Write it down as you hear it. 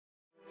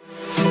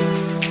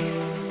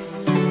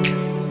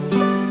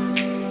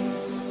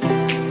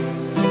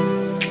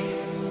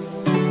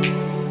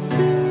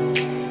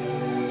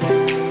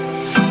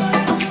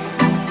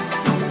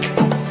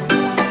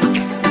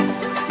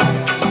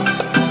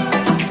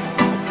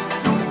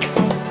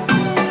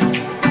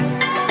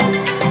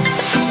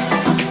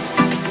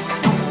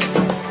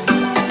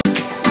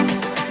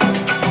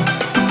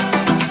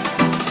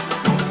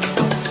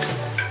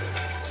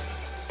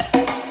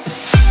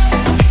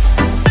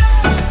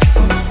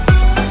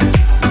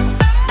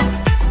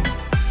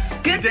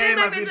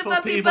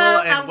beautiful people,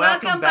 and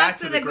welcome back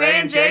to the Gray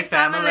and J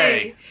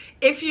family.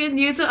 If you're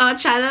new to our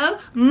channel,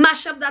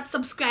 mash up that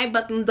subscribe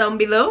button down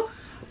below.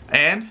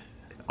 And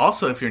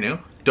also, if you're new,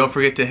 don't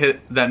forget to hit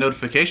that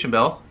notification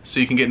bell so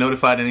you can get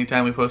notified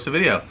anytime we post a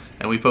video.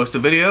 And we post a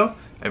video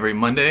every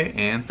Monday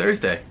and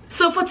Thursday.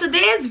 So for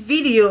today's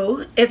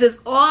video, it is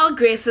all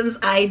Grayson's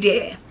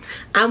idea.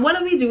 And what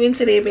are we doing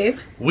today, babe?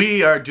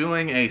 We are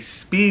doing a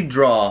speed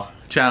draw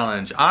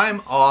challenge.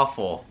 I'm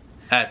awful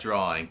at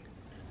drawing.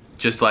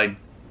 Just like,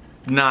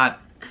 not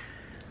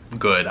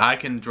good. I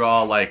can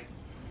draw like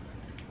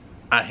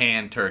a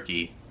hand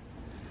turkey.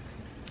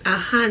 A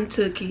hand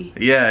turkey?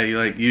 Yeah, you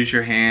like use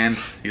your hand,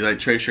 you like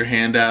trace your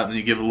hand out, and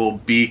you give it a little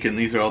beak, and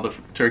these are all the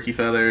turkey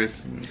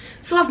feathers.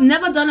 So I've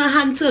never done a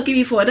hand turkey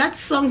before. That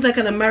sounds like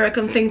an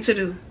American thing to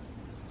do.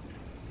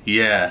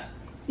 Yeah.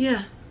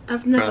 Yeah,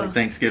 I've never. Probably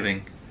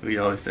Thanksgiving. We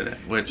always did it.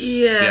 Which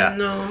yeah,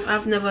 no,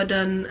 I've never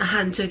done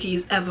hand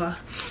turkeys ever.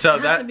 So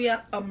it has to be an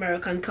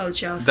American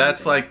culture. Or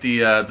that's like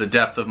the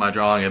depth of my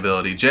drawing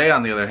ability. Jay,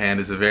 on the other hand,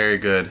 is a very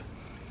good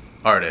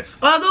artist.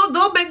 Oh,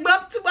 don't big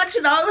up too much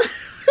now.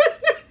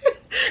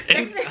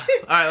 Alright,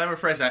 let me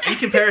rephrase that. In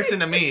comparison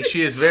to me,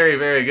 she is very,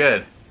 very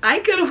good. I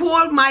could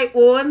hold my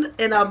own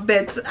in a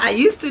bit. I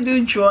used to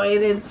do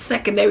drawing in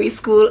secondary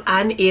school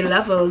and A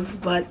levels,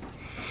 but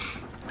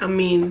I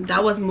mean,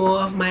 that was more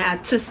of my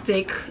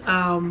artistic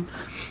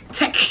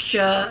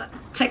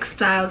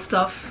textile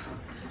stuff.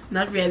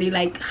 Not really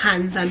like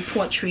hands and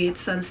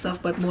portraits and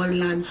stuff, but more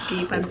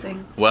landscape and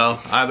thing.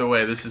 Well, either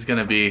way, this is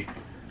gonna be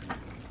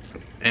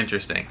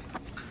interesting.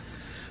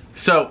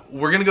 So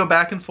we're gonna go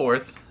back and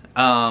forth.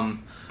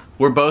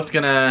 We're both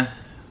gonna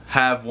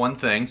have one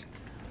thing,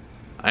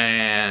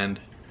 and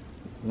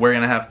we're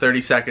gonna have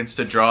 30 seconds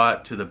to draw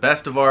it to the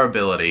best of our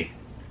ability,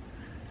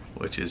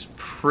 which is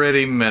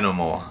pretty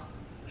minimal.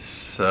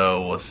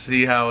 So we'll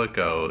see how it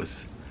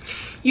goes.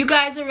 You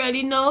guys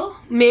already know.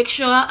 Make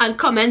sure and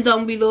comment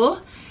down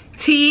below.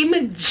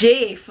 Team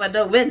J for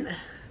the win.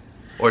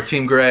 Or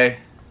Team Gray,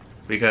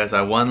 because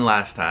I won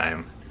last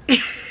time.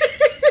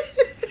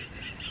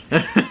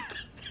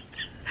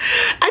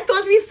 I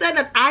thought we said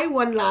that I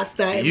won last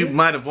time. You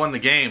might have won the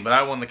game, but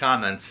I won the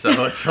comments,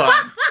 so it's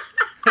fine.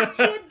 You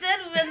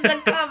did win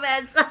the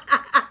comments.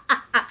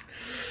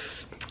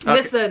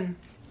 Okay. Listen,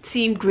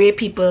 Team Gray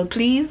people,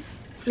 please,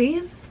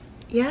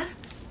 yeah,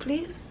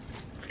 please.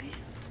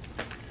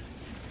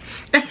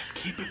 Just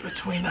keep it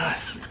between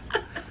us.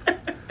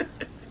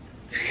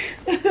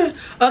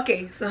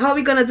 Okay, so how are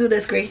we gonna do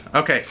this, Gray?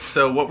 Okay,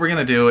 so what we're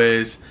gonna do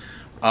is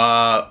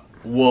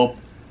we'll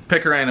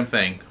pick a random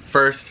thing.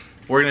 First,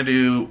 we're gonna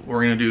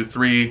do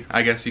 3,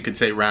 I guess you could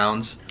say,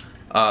 rounds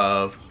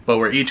of, but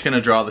we're each gonna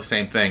draw the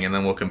same thing, and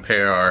then we'll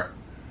compare our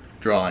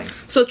drawings.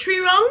 So 3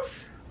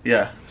 rounds?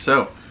 Yeah.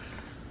 So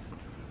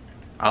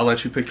I'll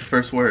let you pick the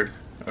first word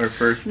or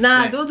first.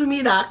 Nah, thing. don't do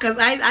me that, cause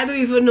I don't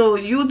even know.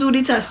 You do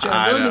the test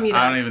draw. Don't do me that.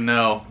 I don't even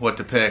know what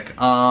to pick.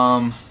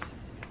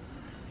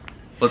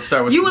 Let's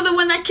start with. You were the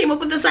one that came up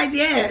with this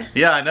idea.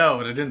 Yeah, I know,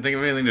 but I didn't think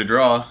of anything to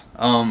draw.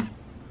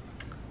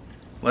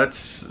 Let's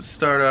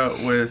start out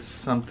with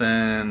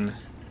something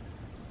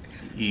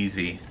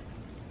easy.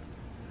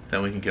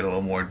 Then we can get a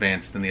little more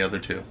advanced than the other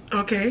 2.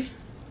 Okay.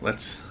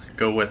 Let's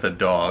go with a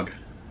dog.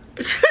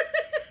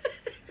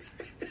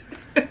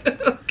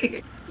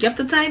 Okay. You have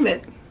to time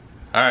it.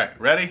 Alright,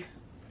 ready?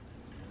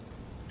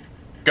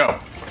 Go.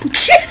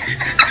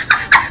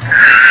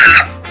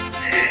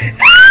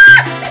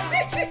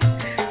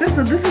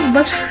 Listen, this is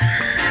much.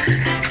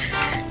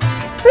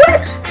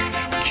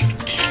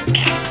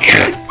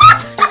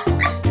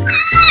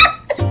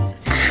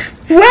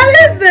 What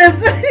is this?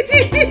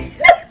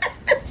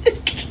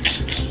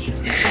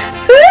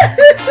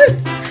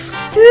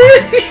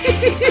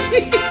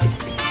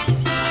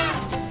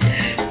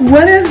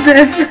 What is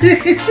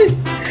this?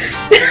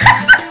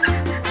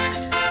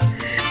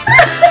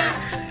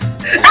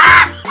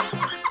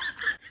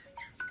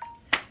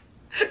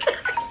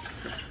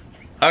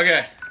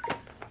 Okay.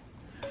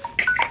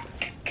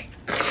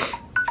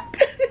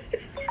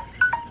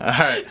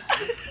 Alright.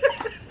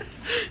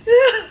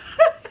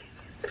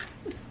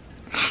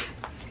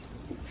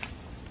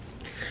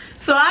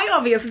 So I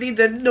obviously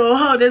didn't know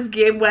how this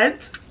game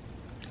went,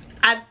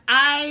 and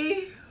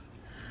I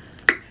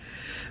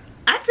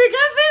think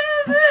I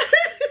failed.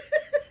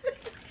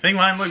 I think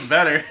mine looked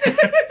better.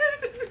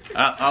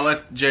 I'll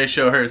let Jay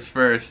show hers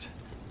first.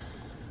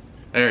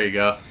 There you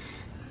go.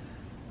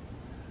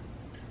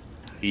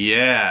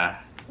 Yeah.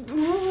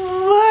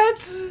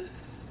 What?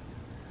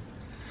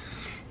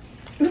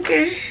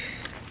 Okay.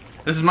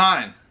 This is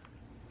mine.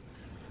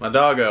 My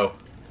doggo.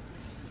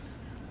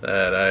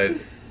 That I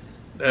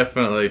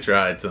definitely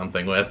tried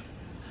something with.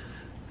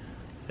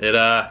 It,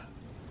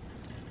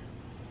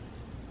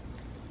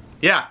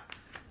 yeah.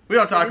 We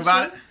don't talk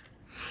about it.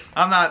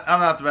 I'm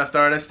not the best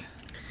artist.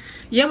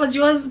 Yeah, but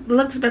yours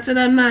looks better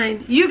than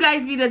mine. You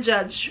guys be the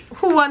judge.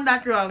 Who won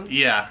that round?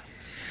 Yeah.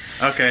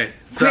 Okay.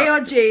 So Gray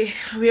or J?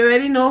 We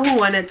already know who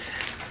won it.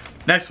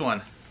 next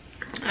one.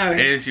 Alright.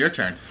 It is your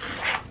turn.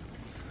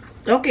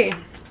 Okay.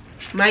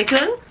 My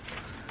turn?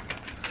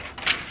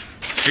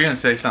 You're gonna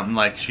say something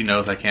like she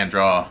knows I can't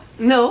draw.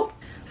 No.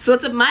 So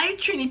to my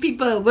Trini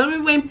people, when we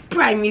were in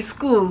primary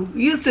school,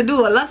 we used to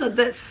do a lot of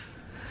this.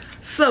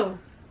 So.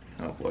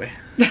 Oh boy.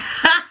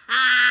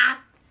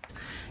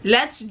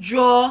 Let's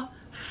draw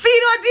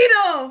Fido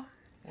Dido.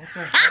 What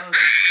the hell is a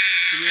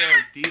Fido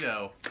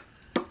Dido?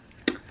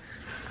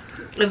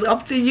 It's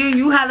up to you.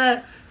 You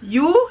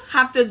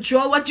have to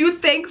draw what you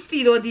think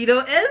Fido Dido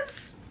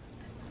is.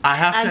 I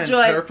have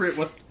to interpret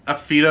what a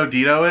Fido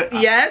Dido is?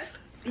 Yes.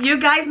 You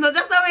guys know,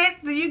 just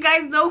wait. Do you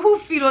guys know who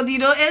Fido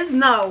Dido is?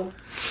 No.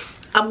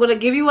 I'm gonna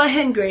give you a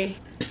hint, Gray.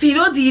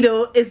 Fido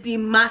Dido is the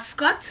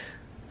mascot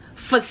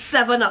for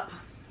 7-Up.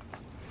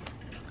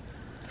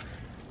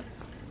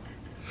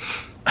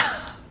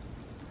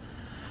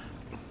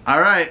 All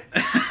right,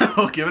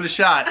 we'll give it a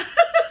shot.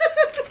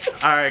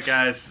 All right,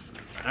 guys.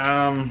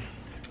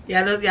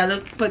 Yeah,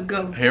 look, but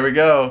go. Here we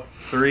go.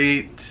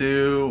 3,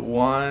 2,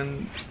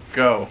 1,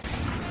 go.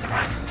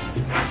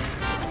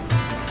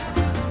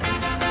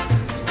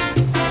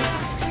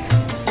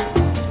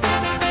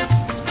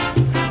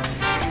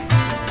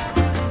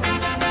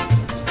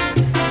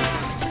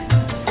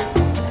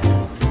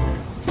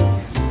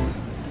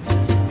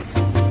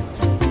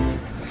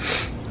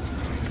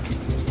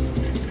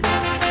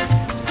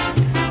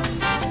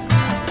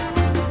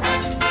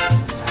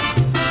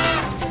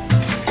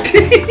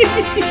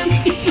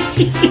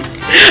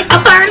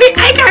 Apparently,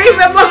 I can't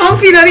remember how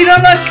Fido Dido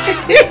look.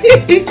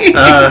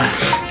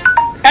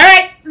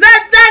 Alright,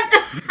 done.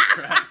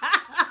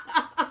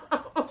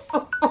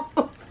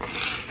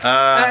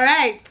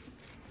 Alright.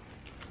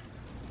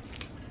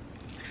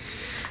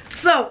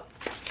 So,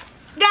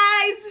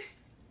 guys,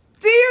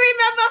 do you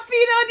remember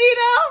Fido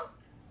Dido?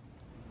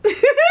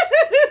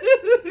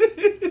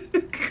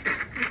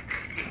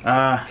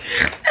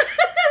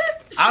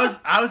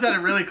 I was at a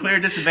really clear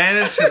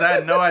disadvantage because I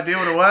had no idea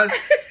what it was.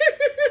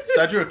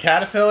 So I drew a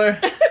caterpillar.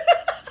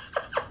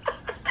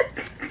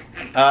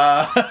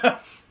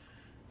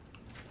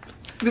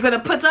 We're gonna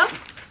put up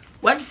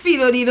what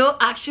Fido Dido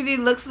actually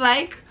looks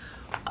like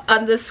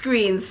on the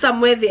screen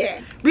somewhere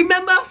there.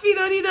 Remember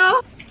Fido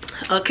Dido?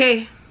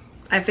 Okay,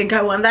 I think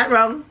I won that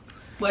round.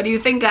 What do you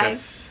think, guys?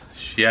 Yes,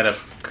 she had a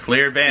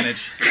clear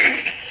advantage.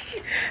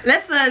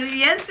 Let's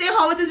see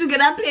how it is we're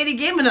gonna play the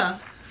game now.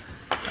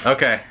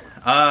 Okay.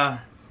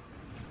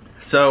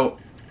 So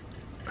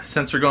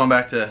since we're going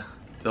back to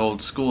the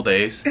old school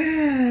days,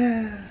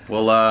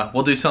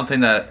 we'll do something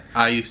that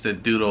I used to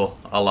doodle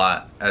a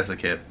lot as a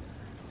kid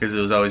because it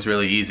was always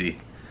really easy.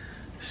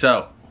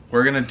 So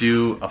we're gonna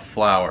do a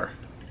flower.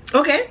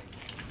 Okay.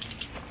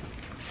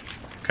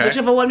 Okay.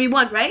 Whichever one we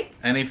want, right?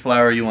 Any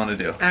flower you want to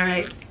do. All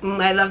right.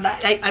 I love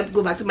that. I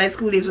go back to my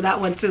school days with that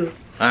one too.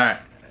 All right.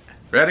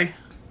 Ready?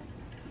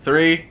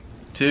 3,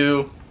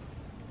 2,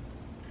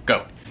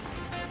 go.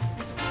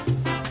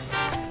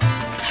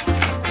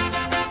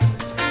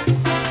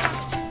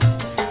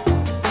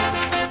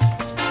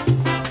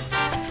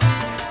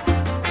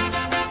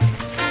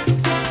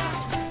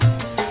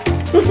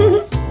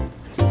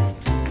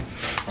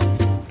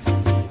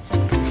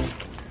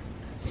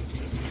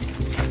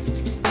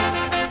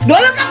 Don't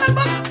look at my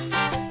book.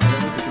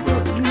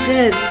 You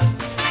did.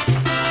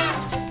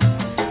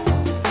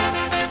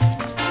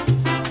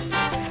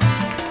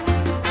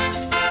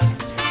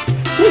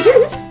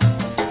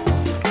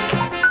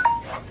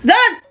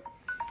 Done.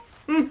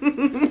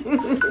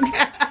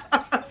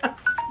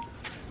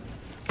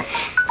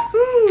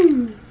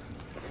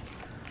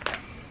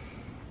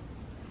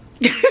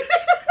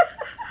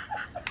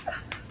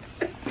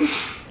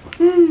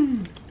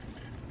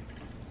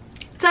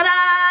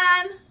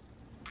 Ta-da!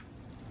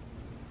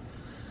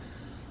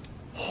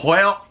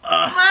 Well,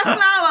 My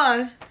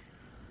flower.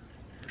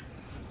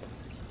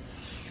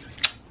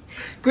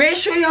 Grace,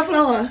 show your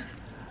flower.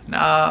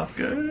 nah, I'm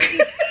good.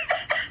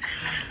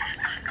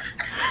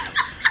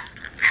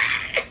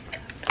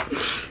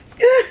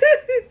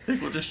 I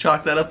think we'll just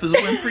chalk that up as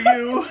a win for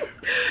you.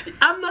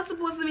 I'm not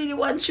supposed to be the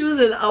one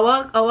choosing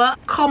our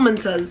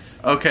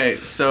commenters. Okay,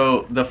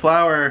 so the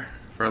flower,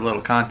 for a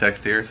little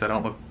context here, so I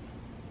don't look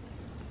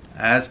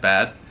as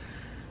bad,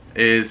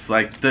 is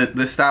like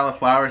the style of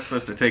flower is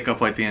supposed to take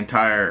up like the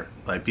entire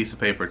like piece of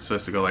paper. It's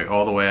supposed to go like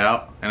all the way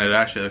out, and it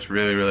actually looks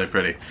really, really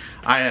pretty.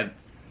 I had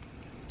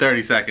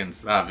 30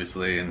 seconds,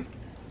 obviously, and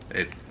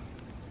it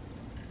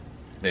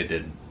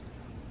didn't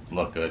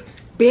look good.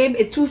 Babe,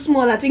 it's too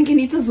small. I think you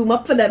need to zoom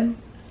up for them.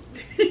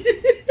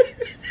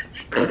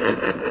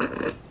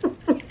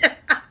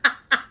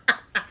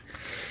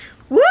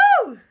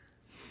 Woo!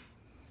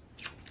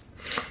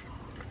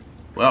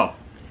 Well,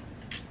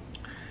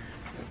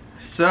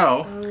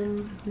 so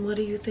what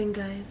do you think,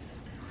 guys?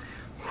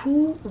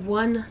 Who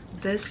won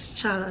this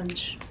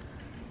challenge?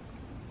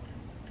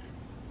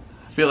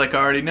 I feel like I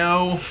already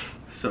know,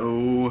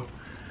 so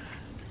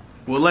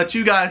we'll let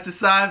you guys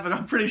decide, but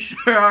I'm pretty sure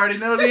I already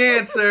know the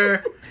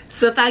answer.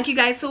 So thank you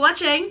guys for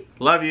watching.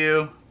 Love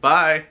you.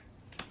 Bye.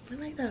 I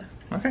like that.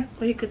 Okay.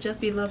 Or you could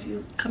just be love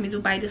you. Come in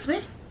Dubai this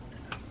way.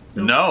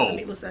 No. That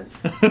makes no sense.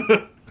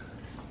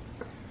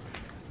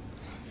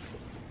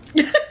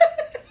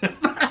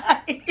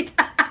 Bye.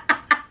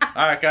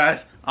 Alright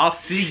guys, I'll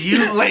see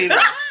you later.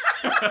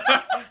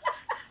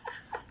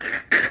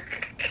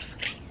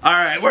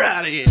 Alright, we're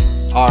out of here.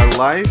 Our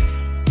life.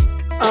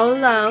 Our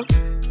love.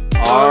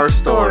 Our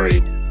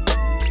story.